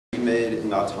made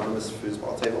an autonomous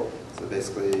foosball table. So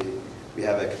basically, we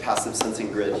have a capacitive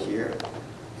sensing grid here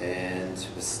and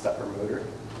a stepper motor,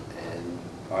 and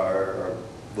our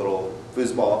little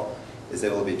foosball is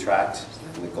able to be tracked,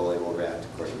 and the goalie will react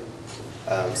accordingly.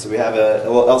 So we have a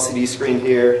little LCD screen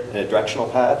here and a directional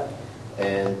pad,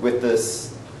 and with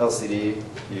this LCD,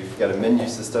 you've got a menu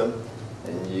system,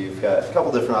 and you've got a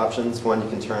couple different options. One you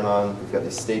can turn on, we've got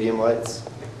these stadium lights,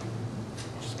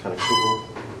 which is kind of cool.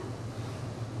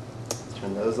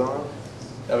 Turn those on.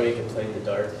 That way you can play in the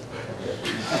dark.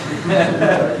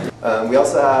 We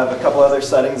also have a couple other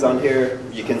settings on here.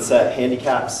 You can set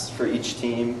handicaps for each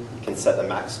team. You can set the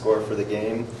max score for the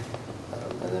game.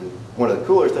 And then one of the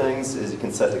cooler things is you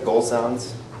can set the goal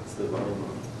sounds.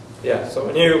 Yeah, so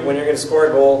when you're going to score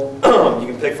a goal, you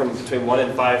can pick from between 1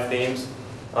 and 5 themes.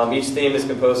 Each theme is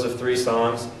composed of 3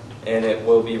 songs, and it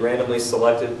will be randomly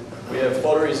selected. We have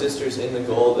photoresistors in the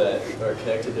goal that are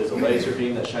connected. There's a laser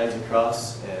beam that shines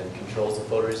across and controls the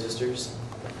photoresistors.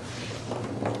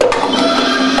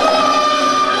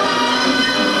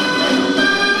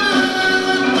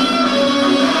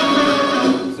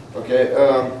 Okay,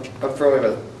 up front we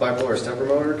have a bipolar stepper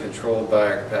motor controlled by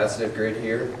our capacitive grid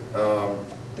here.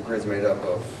 The grid's made up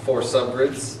of 4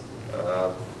 subgrids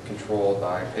controlled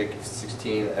by PIC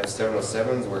 16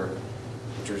 F707s,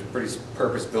 which are pretty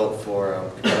purpose-built for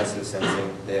capacitive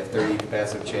sensing. They have 30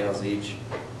 capacitive channels each.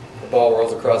 The ball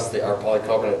rolls across our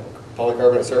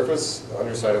polycarbonate surface,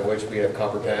 underside of which we have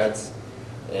copper pads.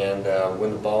 And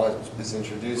when the ball is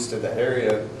introduced to the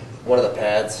area, one of the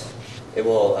pads, it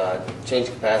will change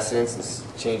capacitance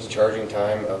and change charging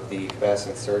time of the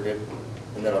capacitance circuit,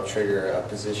 and then it'll trigger a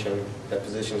position. That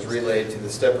position is relayed to the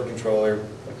stepper controller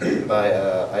by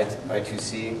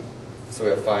I2C. So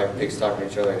we have 5 PICs talking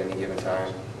to each other at any given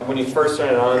time. When you first turn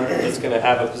it on, it's going to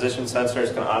have a position sensor.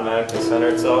 It's going to automatically center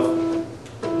itself.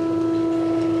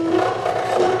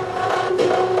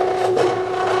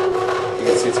 You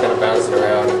can see it's kind of bouncing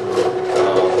around,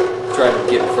 trying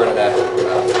to get in front of that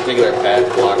particular pad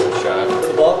to block the shot.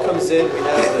 The ball comes in, we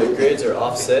have the grids are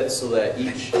offset so that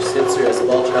each sensor, as the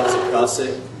ball travels across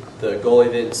it, the goalie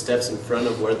then steps in front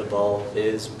of where the ball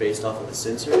is based off of the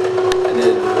sensor. And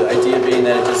then the idea being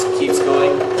that it just keeps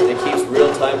going, it keeps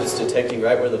real time just detecting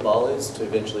right where the ball is to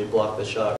eventually block the shot.